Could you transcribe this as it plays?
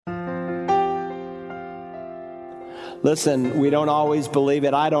Listen, we don't always believe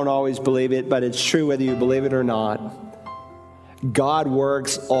it. I don't always believe it, but it's true whether you believe it or not. God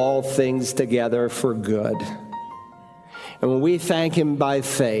works all things together for good. And when we thank Him by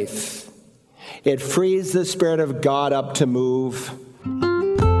faith, it frees the Spirit of God up to move.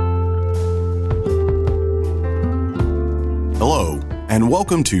 Hello, and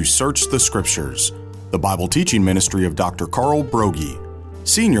welcome to Search the Scriptures, the Bible teaching ministry of Dr. Carl Broggi,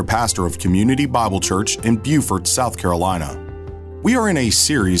 Senior Pastor of Community Bible Church in Beaufort, South Carolina. We are in a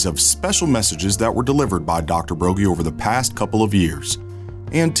series of special messages that were delivered by Dr. Broggi over the past couple of years.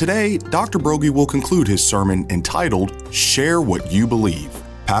 And today, Dr. Broggi will conclude his sermon entitled, Share What You Believe.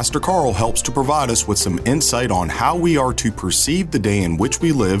 Pastor Carl helps to provide us with some insight on how we are to perceive the day in which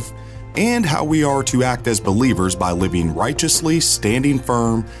we live and how we are to act as believers by living righteously, standing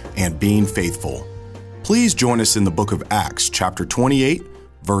firm, and being faithful. Please join us in the book of Acts, chapter 28,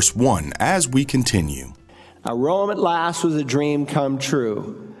 verse 1, as we continue. Now, Rome at last was a dream come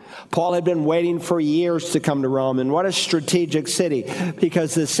true. Paul had been waiting for years to come to Rome, and what a strategic city,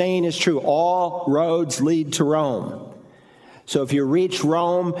 because the saying is true, all roads lead to Rome. So if you reach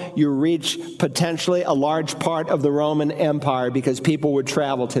Rome, you reach potentially a large part of the Roman Empire because people would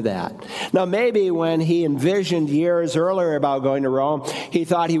travel to that. Now, maybe when he envisioned years earlier about going to Rome, he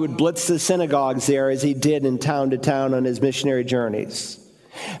thought he would blitz the synagogues there as he did in town to town on his missionary journeys.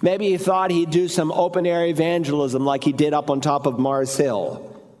 Maybe he thought he'd do some open-air evangelism like he did up on top of Mars Hill.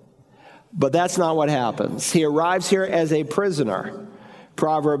 But that's not what happens. He arrives here as a prisoner.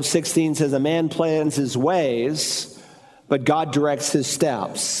 Proverbs 16 says, a man plans his ways, but God directs his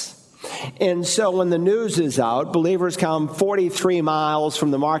steps. And so when the news is out, believers come 43 miles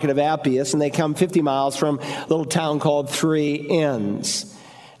from the market of Appius, and they come 50 miles from a little town called Three Inns.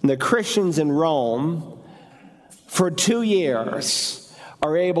 And the Christians in Rome, for 2 years,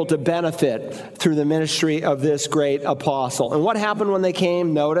 are able to benefit through the ministry of this great apostle. And what happened when they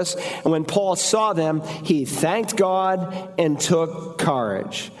came? Notice, and when Paul saw them, he thanked God and took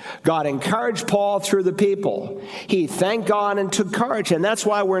courage. God encouraged Paul through the people. He thanked God and took courage. And that's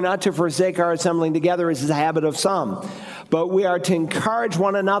why we're not to forsake our assembling together, as is a habit of some. But we are to encourage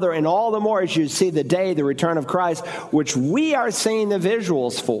one another, and all the more as you see the day, the return of Christ, which we are seeing the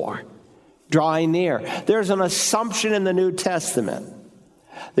visuals for, drawing near. There's an assumption in the New Testament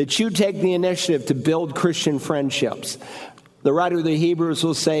that you take the initiative to build Christian friendships. The writer of the Hebrews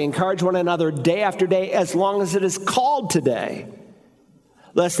will say, encourage one another day after day, as long as it is called today,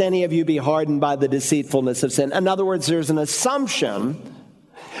 lest any of you be hardened by the deceitfulness of sin. In other words, there's an assumption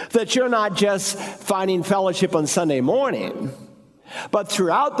that you're not just finding fellowship on Sunday morning, but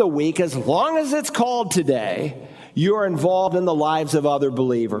throughout the week, as long as it's called today, you're involved in the lives of other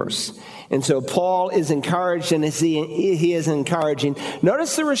believers. And so Paul is encouraged, and he is encouraging.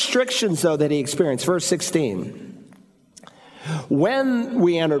 Notice the restrictions, though, that he experienced. Verse 16. When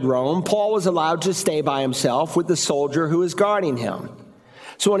we entered Rome, Paul was allowed to stay by himself with the soldier who was guarding him.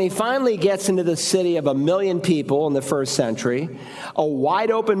 So when he finally gets into the city of 1 million people in the first century, a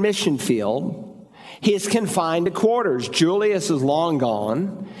wide open mission field, he is confined to quarters. Julius is long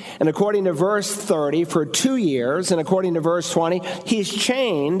gone. And according to verse 30, for 2 years, and according to verse 20, he's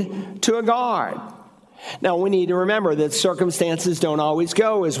chained to a guard. Now, we need to remember that circumstances don't always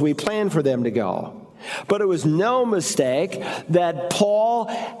go as we plan for them to go. But it was no mistake that Paul,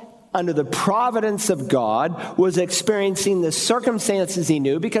 under the providence of God, was experiencing the circumstances he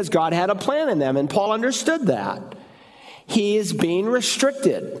knew because God had a plan in them, and Paul understood that. He is being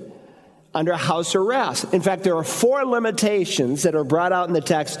restricted under house arrest. In fact, there are 4 limitations that are brought out in the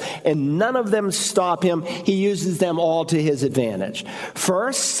text, and none of them stop him. He uses them all to his advantage.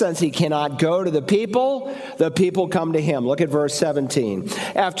 First, since he cannot go to the people come to him. Look at verse 17.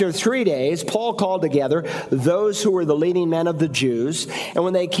 After 3 days, Paul called together those who were the leading men of the Jews, and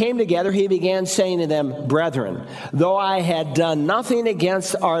when they came together, he began saying to them, Brethren, though I had done nothing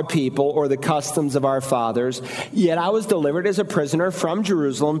against our people or the customs of our fathers, yet I was delivered as a prisoner from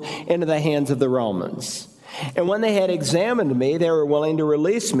Jerusalem into the hands of the Romans. And when they had examined me, they were willing to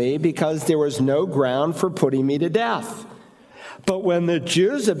release me because there was no ground for putting me to death. But when the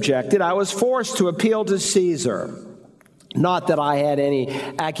Jews objected, I was forced to appeal to Caesar. Not that I had any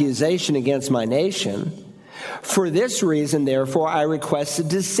accusation against my nation. For this reason, therefore, I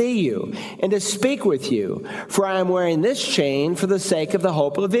requested to see you and to speak with you, for I am wearing this chain for the sake of the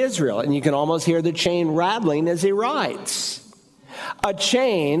hope of Israel. And you can almost hear the chain rattling as he writes. A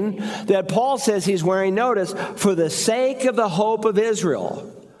chain that Paul says he's wearing, notice, for the sake of the hope of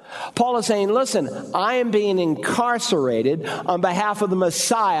Israel. Paul is saying, listen, I am being incarcerated on behalf of the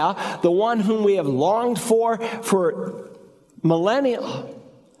Messiah, the one whom we have longed for millennia.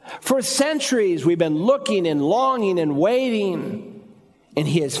 For centuries, we've been looking and longing and waiting, and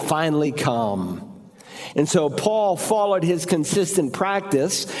he has finally come. And so Paul followed his consistent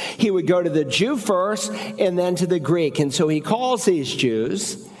practice. He would go to the Jew first and then to the Greek. And so he calls these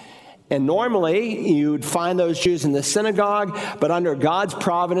Jews. And normally you'd find those Jews in the synagogue, but under God's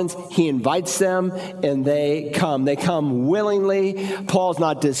providence, he invites them and they come. They come willingly. Paul's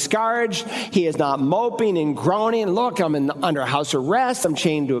not discouraged. He is not moping and groaning. Look, I'm under house arrest. I'm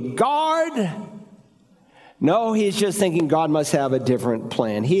chained to a guard. No, he's just thinking God must have a different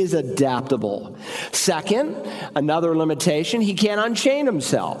plan. He is adaptable. Second, another limitation, he can't unchain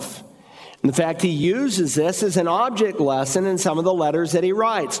himself. In fact, he uses this as an object lesson in some of the letters that he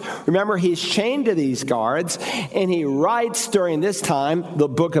writes. Remember, he's chained to these guards, and he writes during this time the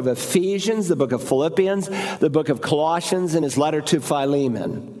book of Ephesians, the book of Philippians, the book of Colossians, and his letter to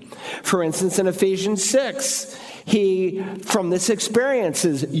Philemon. For instance, in Ephesians 6, he, from this experience,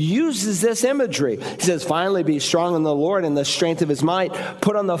 uses this imagery. He says, finally be strong in the Lord and the strength of his might.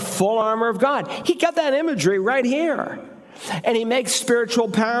 Put on the full armor of God. He got that imagery right here. And he makes spiritual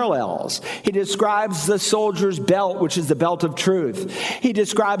parallels. He describes the soldier's belt, which is the belt of truth. He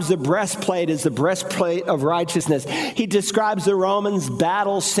describes the breastplate as the breastplate of righteousness. He describes the Romans'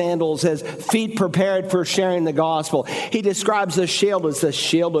 battle sandals as feet prepared for sharing the gospel. He describes the shield as the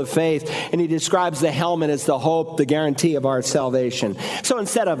shield of faith. And he describes the helmet as the hope, the guarantee of our salvation. So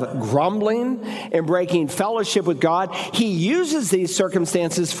instead of grumbling and breaking fellowship with God, he uses these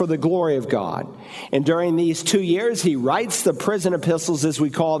circumstances for the glory of God. And during these 2 years, he writes the prison epistles, as we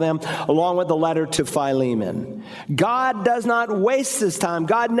call them, along with the letter to Philemon. God does not waste his time.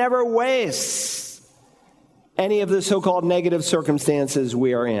 God never wastes any of the so-called negative circumstances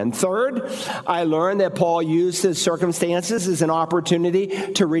we are in. Third, I learned that Paul used his circumstances as an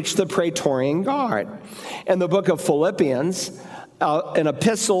opportunity to reach the Praetorian Guard. In the book of Philippians, an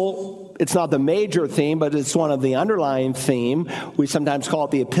epistle, it's not the major theme, but it's one of the underlying theme. We sometimes call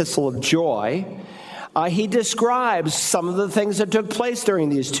it the epistle of joy. He describes some of the things that took place during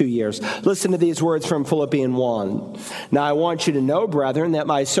these 2 years. Listen to these words from Philippians 1. Now I want you to know, brethren, that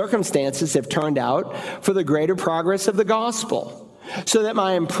my circumstances have turned out for the greater progress of the gospel, so that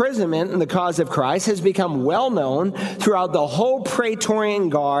my imprisonment in the cause of Christ has become well known throughout the whole Praetorian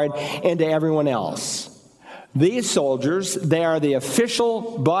Guard and to everyone else. These soldiers, they are the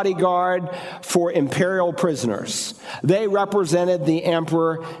official bodyguard for imperial prisoners. They represented the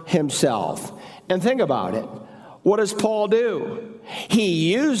emperor himself. And think about it. What does Paul do?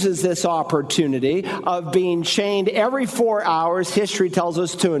 He uses this opportunity of being chained every 4 hours, history tells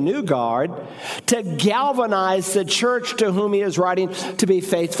us, to a new guard, to galvanize the church to whom he is writing to be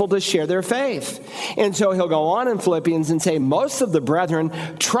faithful to share their faith. And so he'll go on in Philippians and say, most of the brethren,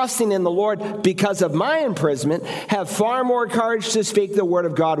 trusting in the Lord because of my imprisonment, have far more courage to speak the word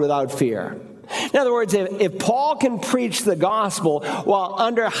of God without fear. In other words, if Paul can preach the gospel while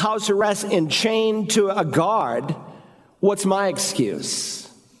under house arrest and chained to a guard, what's my excuse?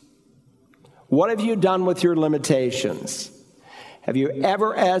 What have you done with your limitations? Have you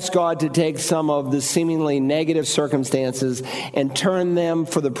ever asked God to take some of the seemingly negative circumstances and turn them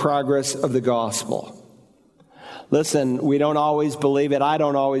for the progress of the gospel? Listen, we don't always believe it. I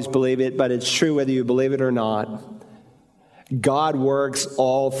don't always believe it, but it's true whether you believe it or not. God works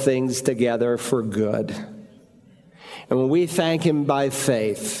all things together for good. And when we thank him by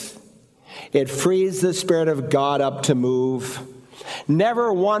faith, it frees the Spirit of God up to move.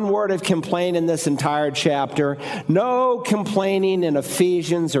 Never one word of complaint in this entire chapter. No complaining in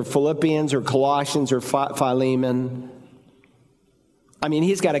Ephesians or Philippians or Colossians or Philemon. I mean,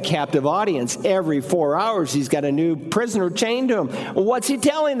 he's got a captive audience. Every 4 hours, he's got a new prisoner chained to him. Well, what's he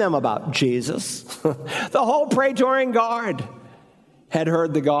telling them about? Jesus. The whole Praetorian Guard had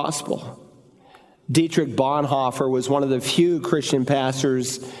heard the gospel. Dietrich Bonhoeffer was one of the few Christian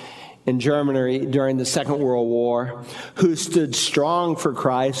pastors in Germany during the Second World War who stood strong for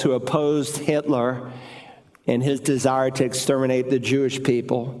Christ, who opposed Hitler and his desire to exterminate the Jewish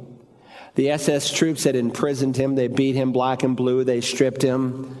people. The SS troops had imprisoned him. They beat him black and blue. They stripped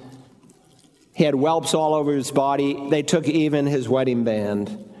him. He had whelps all over his body. They took even his wedding band.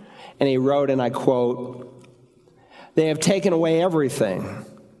 And he wrote, and I quote, "They have taken away everything.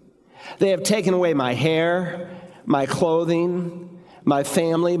 They have taken away my hair, my clothing, my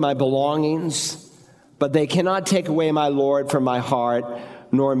family, my belongings, but they cannot take away my Lord from my heart,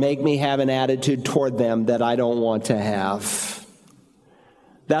 nor make me have an attitude toward them that I don't want to have."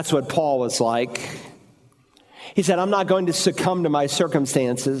 That's what Paul was like. He said, I'm not going to succumb to my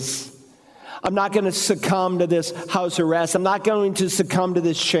circumstances. I'm not going to succumb to this house arrest. I'm not going to succumb to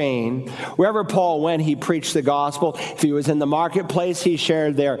this chain. Wherever Paul went, he preached the gospel. If he was in the marketplace, he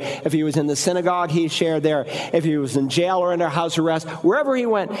shared there. If he was in the synagogue, he shared there. If he was in jail or under house arrest, wherever he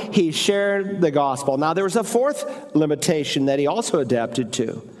went, he shared the gospel. Now, there was a fourth limitation that he also adapted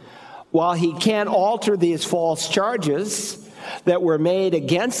to. While he can't alter these false charges that were made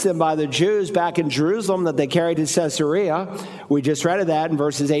against him by the Jews back in Jerusalem that they carried to Caesarea. We just read of that in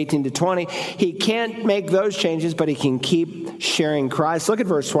verses 18 to 20. He can't make those changes, but he can keep sharing Christ. Look at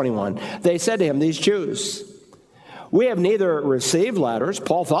verse 21. They said to him, these Jews, we have neither received letters.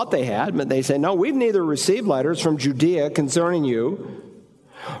 Paul thought they had, but they say, no, we've neither received letters from Judea concerning you,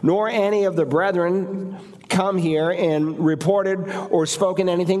 nor any of the brethren come here and reported or spoken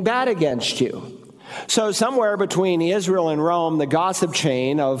anything bad against you. So somewhere between Israel and Rome, the gossip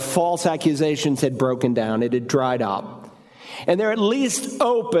chain of false accusations had broken down. It had dried up. And they're at least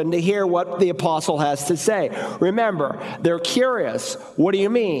open to hear what the apostle has to say. Remember, they're curious. What do you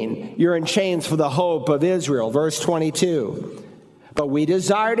mean? You're in chains for the hope of Israel. Verse 22. But we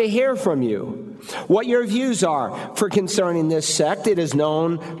desire to hear from you what your views are. For concerning this sect, it is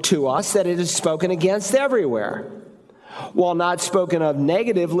known to us that it is spoken against everywhere. While not spoken of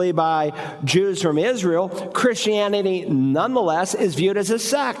negatively by Jews from Israel, Christianity nonetheless is viewed as a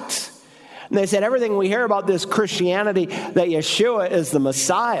sect. And they said everything we hear about this Christianity, that Yeshua is the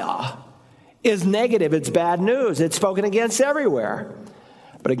Messiah, is negative. It's bad news. It's spoken against everywhere.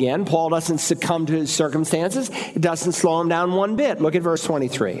 But again, Paul doesn't succumb to his circumstances. It doesn't slow him down one bit. Look at verse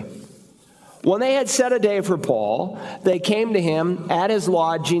 23. When they had set a day for Paul, they came to him at his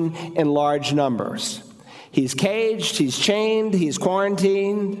lodging in large numbers. He's caged, he's chained, he's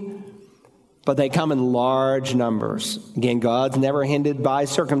quarantined, but they come in large numbers. Again, God's never hindered by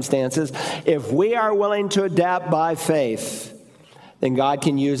circumstances. If we are willing to adapt by faith, then God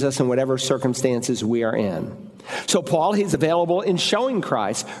can use us in whatever circumstances we are in. So Paul, he's available in showing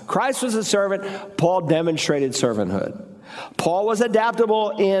Christ. Christ was a servant. Paul demonstrated servanthood. Paul was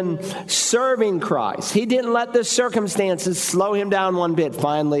adaptable in serving Christ. He didn't let the circumstances slow him down one bit.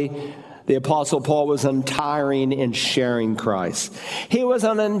 Finally, the Apostle Paul was untiring in sharing Christ. He was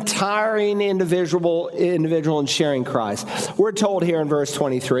an untiring individual in sharing Christ. We're told here in verse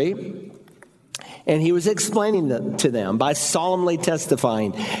 23, and he was explaining to them by solemnly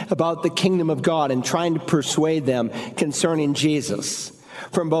testifying about the kingdom of God and trying to persuade them concerning Jesus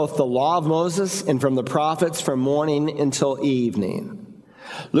from both the law of Moses and from the prophets from morning until evening.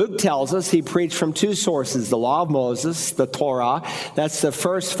 Luke tells us he preached from two sources, the law of Moses, the Torah, that's the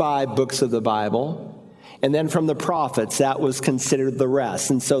first 5 books of the Bible, and then from the prophets, that was considered the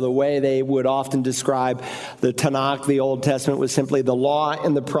rest. And so the way they would often describe the Tanakh, the Old Testament, was simply the law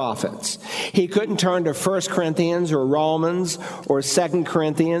and the prophets. He couldn't turn to 1 Corinthians or Romans or 2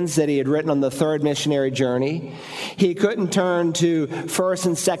 Corinthians that he had written on the 3rd missionary journey. He couldn't turn to 1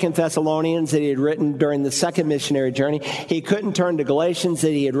 and 2 Thessalonians that he had written during the 2nd missionary journey. He couldn't turn to Galatians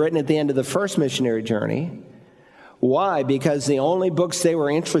that he had written at the end of the 1st missionary journey. Why? Because the only books they were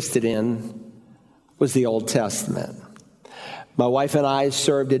interested in was the Old Testament. My wife and I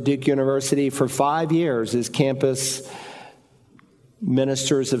served at Duke University for 5 years as campus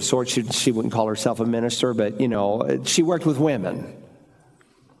ministers of sorts. She wouldn't call herself a minister, but, she worked with women.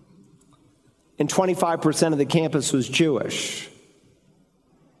 And 25% of the campus was Jewish.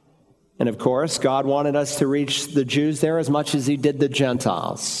 And of course, God wanted us to reach the Jews there as much as he did the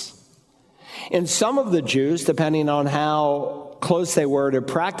Gentiles. And some of the Jews, depending on how close they were to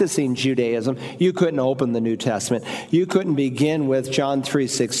practicing Judaism, you couldn't open the New Testament. You couldn't begin with John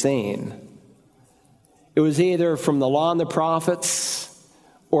 3:16. It was either from the law and the prophets,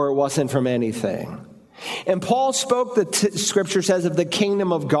 or it wasn't from anything. And Paul spoke, Scripture says, of the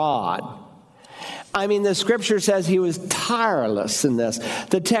kingdom of God. I mean, the Scripture says he was tireless in this.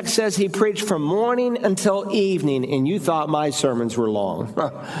 The text says he preached from morning until evening, and you thought my sermons were long.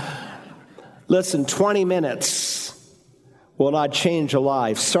 Listen, 20 minutes will not change a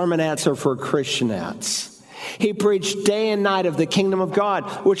life. Sermonettes are for Christianettes. He preached day and night of the kingdom of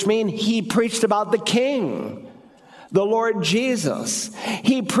God, which means he preached about the King, the Lord Jesus.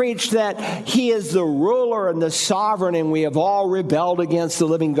 He preached that he is the ruler and the sovereign, and we have all rebelled against the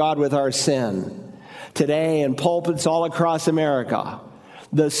living God with our sin. Today, in pulpits all across America,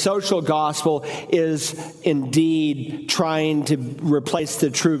 the social gospel is indeed trying to replace the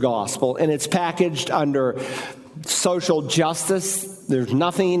true gospel, and it's packaged under social justice. There's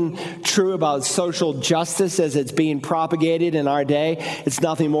nothing true about social justice as it's being propagated in our day. It's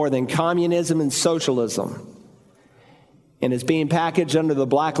nothing more than communism and socialism. and is being packaged under the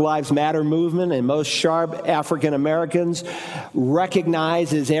Black Lives Matter movement, and most sharp African Americans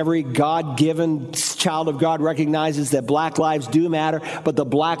recognizes, every God-given child of God recognizes that black lives do matter, but the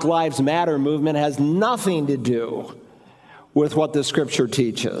Black Lives Matter movement has nothing to do with what the Scripture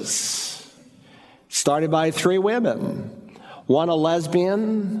teaches. Started by 3 women, one a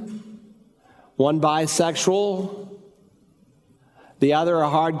lesbian, one bisexual, the other a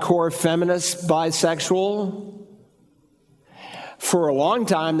hardcore feminist bisexual. For a long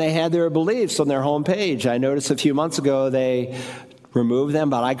time, they had their beliefs on their homepage. I noticed a few months ago they removed them,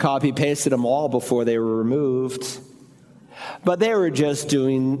 but I copy-pasted them all before they were removed. But they were just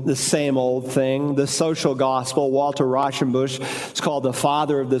doing the same old thing, the social gospel. Walter Rauschenbusch is called the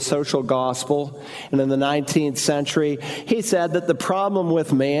father of the social gospel. And in the 19th century, he said that the problem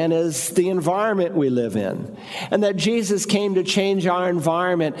with man is the environment we live in, and that Jesus came to change our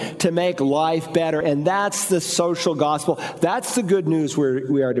environment to make life better. And that's the social gospel. That's the good news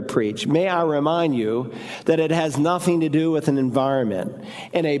we are to preach. May I remind you that it has nothing to do with an environment.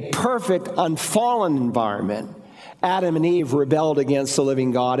 In a perfect, unfallen environment, Adam and Eve rebelled against the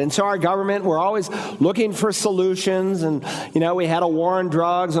living God. And so our government, we're always looking for solutions. And, we had a war on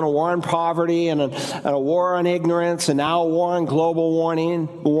drugs and a war on poverty and a war on ignorance and now a war on global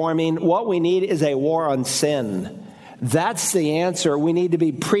warming. What we need is a war on sin. That's the answer. We need to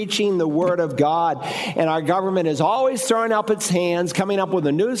be preaching the Word of God. And our government is always throwing up its hands, coming up with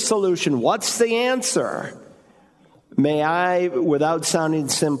a new solution. What's the answer? May I, without sounding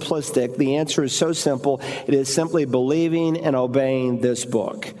simplistic, the answer is so simple. It is simply believing and obeying this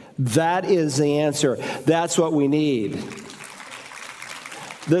book. That is the answer. That's what we need.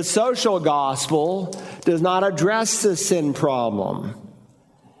 The social gospel does not address the sin problem.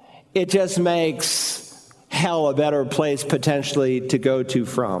 It just makes hell a better place potentially to go to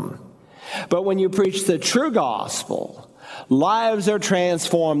from. But when you preach the true gospel, lives are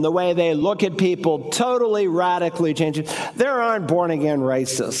transformed. The way they look at people totally radically changes. There aren't born-again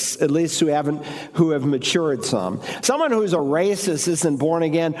racists, at least who have matured some. Someone who's a racist isn't born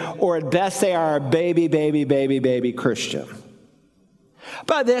again, or at best they are a baby Christian.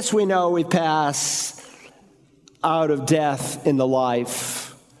 By this we know we pass out of death into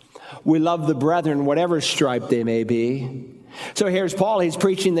life. We love the brethren, whatever stripe they may be. So here's Paul. He's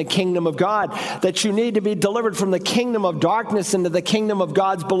preaching the kingdom of God, that you need to be delivered from the kingdom of darkness into the kingdom of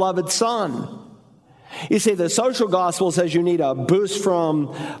God's beloved Son. You see, the social gospel says you need a boost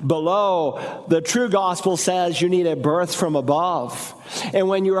from below. The true gospel says you need a birth from above. And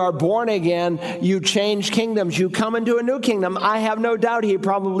when you are born again, you change kingdoms. You come into a new kingdom. I have no doubt he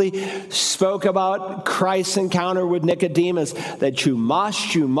probably spoke about Christ's encounter with Nicodemus, that you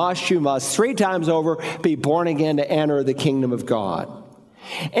must 3 times over be born again to enter the kingdom of God.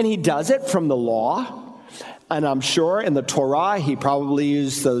 And he does it from the law. And I'm sure in the Torah, he probably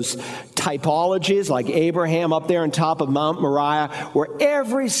used those typologies like Abraham up there on top of Mount Moriah, where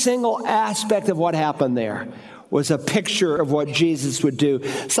every single aspect of what happened there was a picture of what Jesus would do,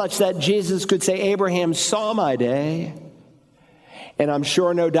 such that Jesus could say, Abraham saw my day. And I'm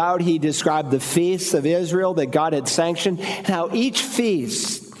sure, no doubt, he described the feasts of Israel that God had sanctioned, and how each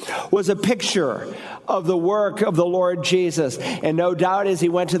feast was a picture of the work of the Lord Jesus. And no doubt as he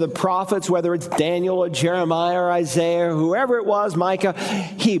went to the prophets, whether it's Daniel or Jeremiah or Isaiah, or whoever it was, Micah,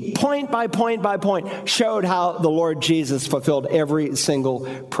 he point by point showed how the Lord Jesus fulfilled every single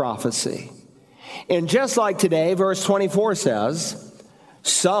prophecy. And just like today, verse 24 says,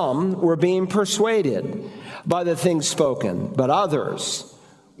 some were being persuaded by the things spoken, but others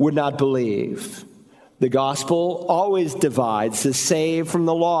would not believe. The gospel always divides the saved from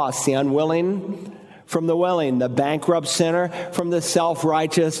the lost, the unwilling from the willing, the bankrupt sinner from the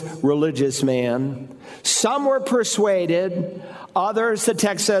self-righteous religious man. Some were persuaded, others, the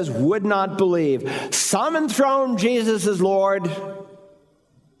text says, would not believe. Some enthroned Jesus as Lord,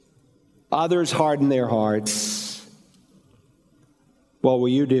 others hardened their hearts. What will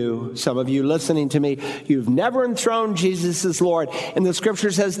you do? Some of you listening to me, you've never enthroned Jesus as Lord. And the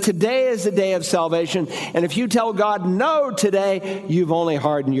scripture says today is the day of salvation. And if you tell God no today, you've only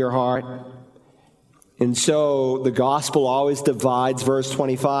hardened your heart. And so the gospel always divides, verse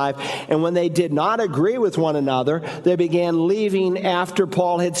 25. And when they did not agree with one another, they began leaving after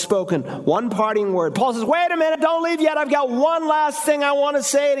Paul had spoken. One parting word. Paul says, wait a minute, don't leave yet. I've got one last thing I want to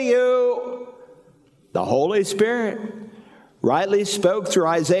say to you. The Holy Spirit rightly spoke through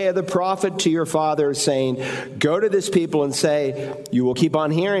Isaiah the prophet to your fathers, saying, go to this people and say, you will keep on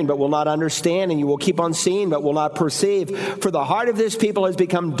hearing, but will not understand, and you will keep on seeing, but will not perceive. For the heart of this people has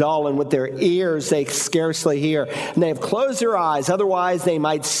become dull, and with their ears they scarcely hear. And they have closed their eyes, otherwise they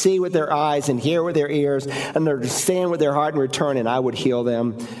might see with their eyes and hear with their ears, and understand with their heart and return, and I would heal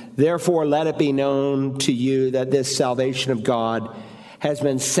them. Therefore let it be known to you that this salvation of God has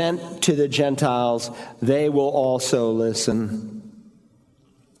been sent to the Gentiles. They will also listen.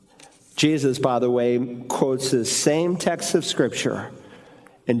 Jesus, by the way, quotes the same text of Scripture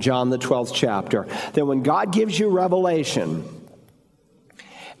in John the 12th chapter. That when God gives you revelation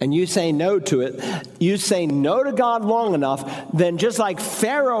and you say no to it, you say no to God long enough, then just like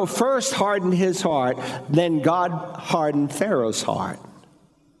Pharaoh first hardened his heart, then God hardened Pharaoh's heart.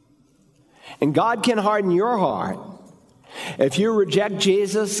 And God can harden your heart. If you reject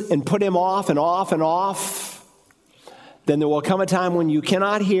Jesus and put him off and off and off, then there will come a time when you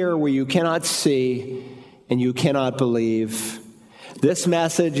cannot hear, where you cannot see, and you cannot believe. This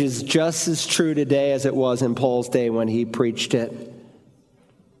message is just as true today as it was in Paul's day when he preached it.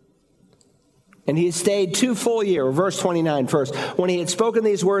 And he stayed 2 full years, verse 29 first. When he had spoken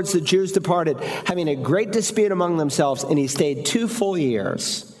these words, the Jews departed, having a great dispute among themselves, and he stayed 2 full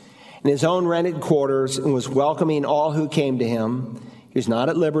years in his own rented quarters and was welcoming all who came to him. He was not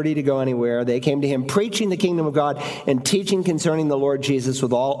at liberty to go anywhere. They came to him preaching the kingdom of God and teaching concerning the Lord Jesus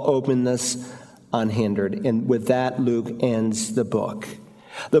with all openness, unhindered. And with that, Luke ends the book.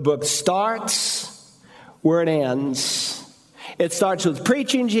 The book starts where it ends. It starts with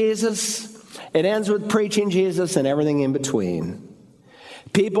preaching Jesus. It ends with preaching Jesus and everything in between.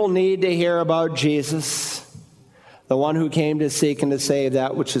 People need to hear about Jesus, the one who came to seek and to save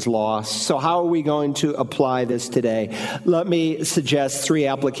that which is lost. So how are we going to apply this today? Let me suggest 3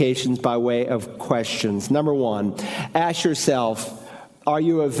 applications by way of questions. Number 1, ask yourself, are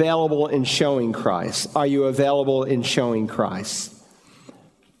you available in showing Christ? Are you available in showing Christ?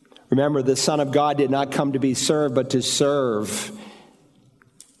 Remember, the Son of God did not come to be served, but to serve.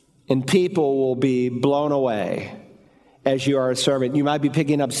 And people will be blown away as you are a servant. You might be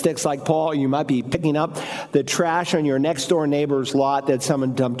picking up sticks like Paul. You might be picking up the trash on your next door neighbor's lot that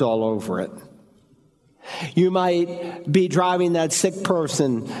someone dumped all over it. You might be driving that sick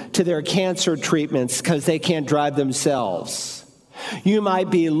person to their cancer treatments because they can't drive themselves. You might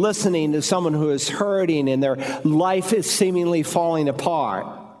be listening to someone who is hurting and their life is seemingly falling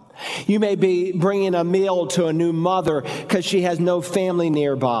apart. You may be bringing a meal to a new mother because she has no family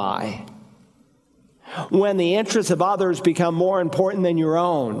nearby. When the interests of others become more important than your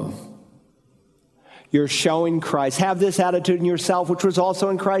own, you're showing Christ. Have this attitude in yourself, which was also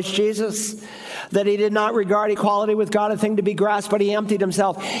in Christ Jesus, that he did not regard equality with God a thing to be grasped, but he emptied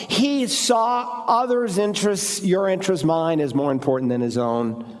himself. He saw others' interests, your interest, mine, as more important than his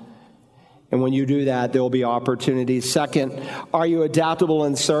own. And when you do that, there will be opportunities. Second, are you adaptable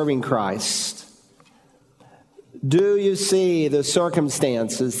in serving Christ? Do you see the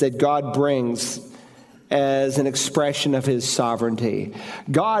circumstances that God brings as an expression of his sovereignty?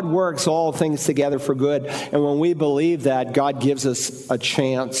 God works all things together for good, and when we believe that, God gives us a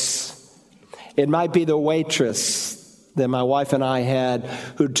chance. It might be the waitress that my wife and I had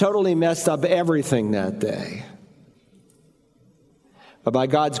who totally messed up everything that day. But by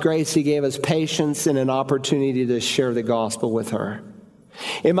God's grace, he gave us patience and an opportunity to share the gospel with her.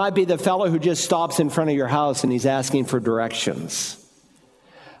 It might be the fellow who just stops in front of your house and he's asking for directions.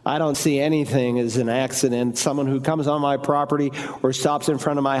 I don't see anything as an accident. Someone who comes on my property or stops in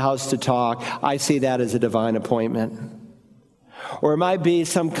front of my house to talk, I see that as a divine appointment. Or it might be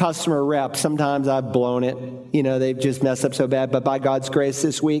some customer rep. Sometimes I've blown it. You know, they've just messed up so bad. But by God's grace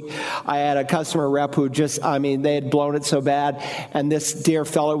this week, I had a customer rep who they had blown it so bad. And this dear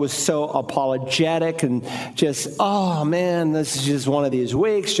fellow was so apologetic and just, oh man, this is just one of these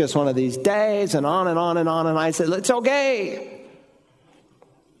weeks, just one of these days, and on and on and on. And I said, it's okay.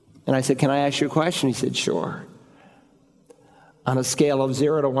 And I said, can I ask you a question? He said, sure. On a scale of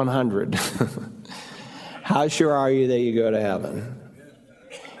 0 to 100, how sure are you that you go to heaven?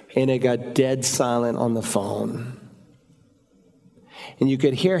 And it got dead silent on the phone. And you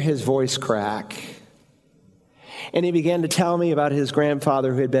could hear his voice crack. And he began to tell me about his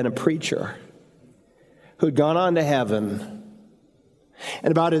grandfather who had been a preacher, who had gone on to heaven,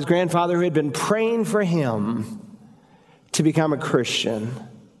 and about his grandfather who had been praying for him to become a Christian.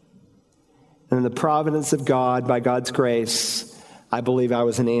 And in the providence of God, by God's grace, I believe I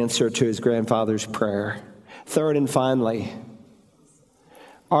was an answer to his grandfather's prayer. Third and finally,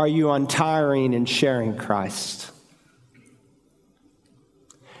 are you untiring in sharing Christ?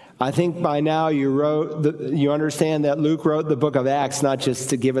 I think by now you understand that Luke wrote the book of Acts not just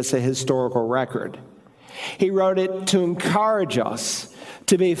to give us a historical record. He wrote it to encourage us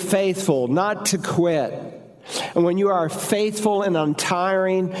to be faithful, not to quit. And when you are faithful and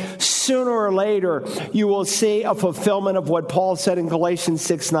untiring, sooner or later you will see a fulfillment of what Paul said in Galatians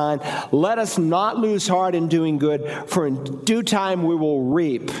 6:9. Let us not lose heart in doing good, for in due time we will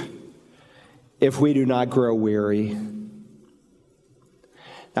reap if we do not grow weary.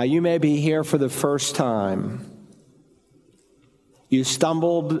 Now you may be here for the first time. You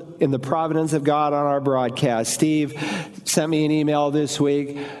stumbled in the providence of God on our broadcast. Steve sent me an email this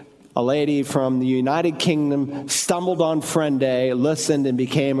week. A lady from the United Kingdom stumbled on Friend Day, listened, and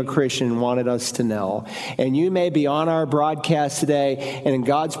became a Christian and wanted us to know. And you may be on our broadcast today, and in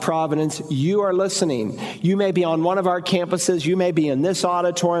God's providence, you are listening. You may be on one of our campuses. You may be in this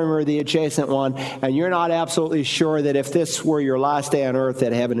auditorium or the adjacent one, and you're not absolutely sure that if this were your last day on earth,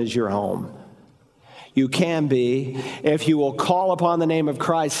 that heaven is your home. You can be. If you will call upon the name of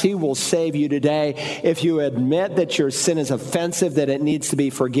Christ, He will save you today. If you admit that your sin is offensive, that it needs to be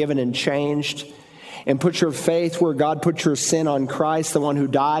forgiven and changed, and put your faith where God put your sin on Christ, the one who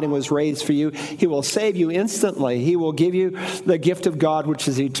died and was raised for you, He will save you instantly. He will give you the gift of God, which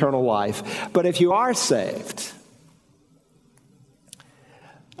is eternal life. But if you are saved,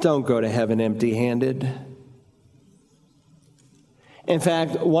 don't go to heaven empty-handed. In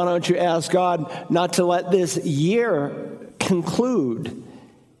fact, why don't you ask God not to let this year conclude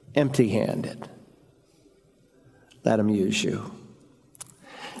empty-handed? Let Him use you.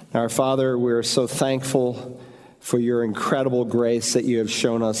 Our Father, we're so thankful for your incredible grace that you have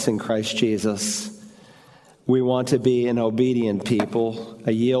shown us in Christ Jesus. We want to be an obedient people,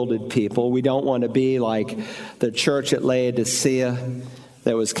 a yielded people. We don't want to be like the church at Laodicea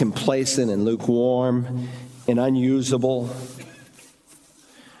that was complacent and lukewarm and unusable.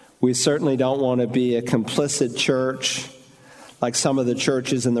 We certainly don't want to be a complicit church like some of the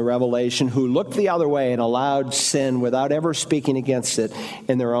churches in the Revelation who looked the other way and allowed sin without ever speaking against it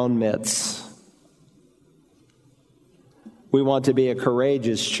in their own midst. We want to be a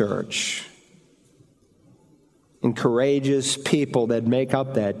courageous church and courageous people that make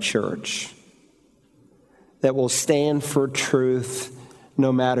up that church, that will stand for truth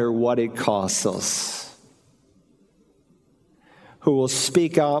no matter what it costs us, who will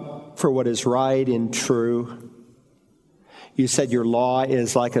speak up for what is right and true. You said your law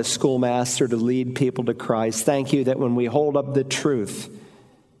is like a schoolmaster to lead people to Christ. Thank you that when we hold up the truth,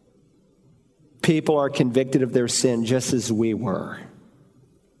 people are convicted of their sin just as we were.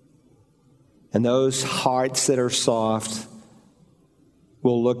 And those hearts that are soft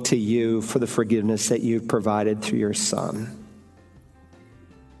will look to you for the forgiveness that you've provided through your Son.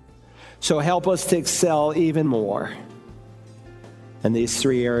 So help us to excel even more in these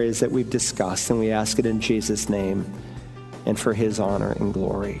three areas that we've discussed, and we ask it in Jesus' name and for His honor and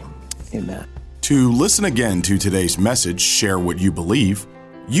glory. Amen. To listen again to today's message, Share What You Believe,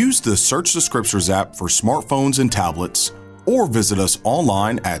 use the Search the Scriptures app for smartphones and tablets, or visit us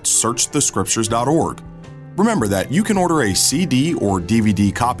online at searchthescriptures.org. Remember that you can order a CD or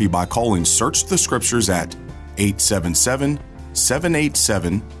DVD copy by calling Search the Scriptures at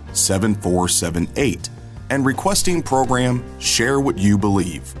 877-787-7478 and requesting program Share What You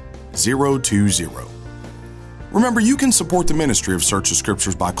Believe 020. Remember, you can support the ministry of Search the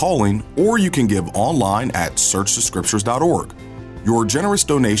Scriptures by calling, or you can give online at searchthescriptures.org. Your generous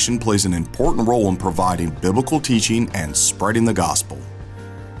donation plays an important role in providing biblical teaching and spreading the gospel.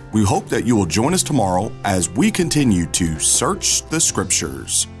 We hope that you will join us tomorrow as we continue to search the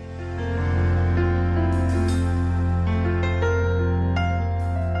Scriptures.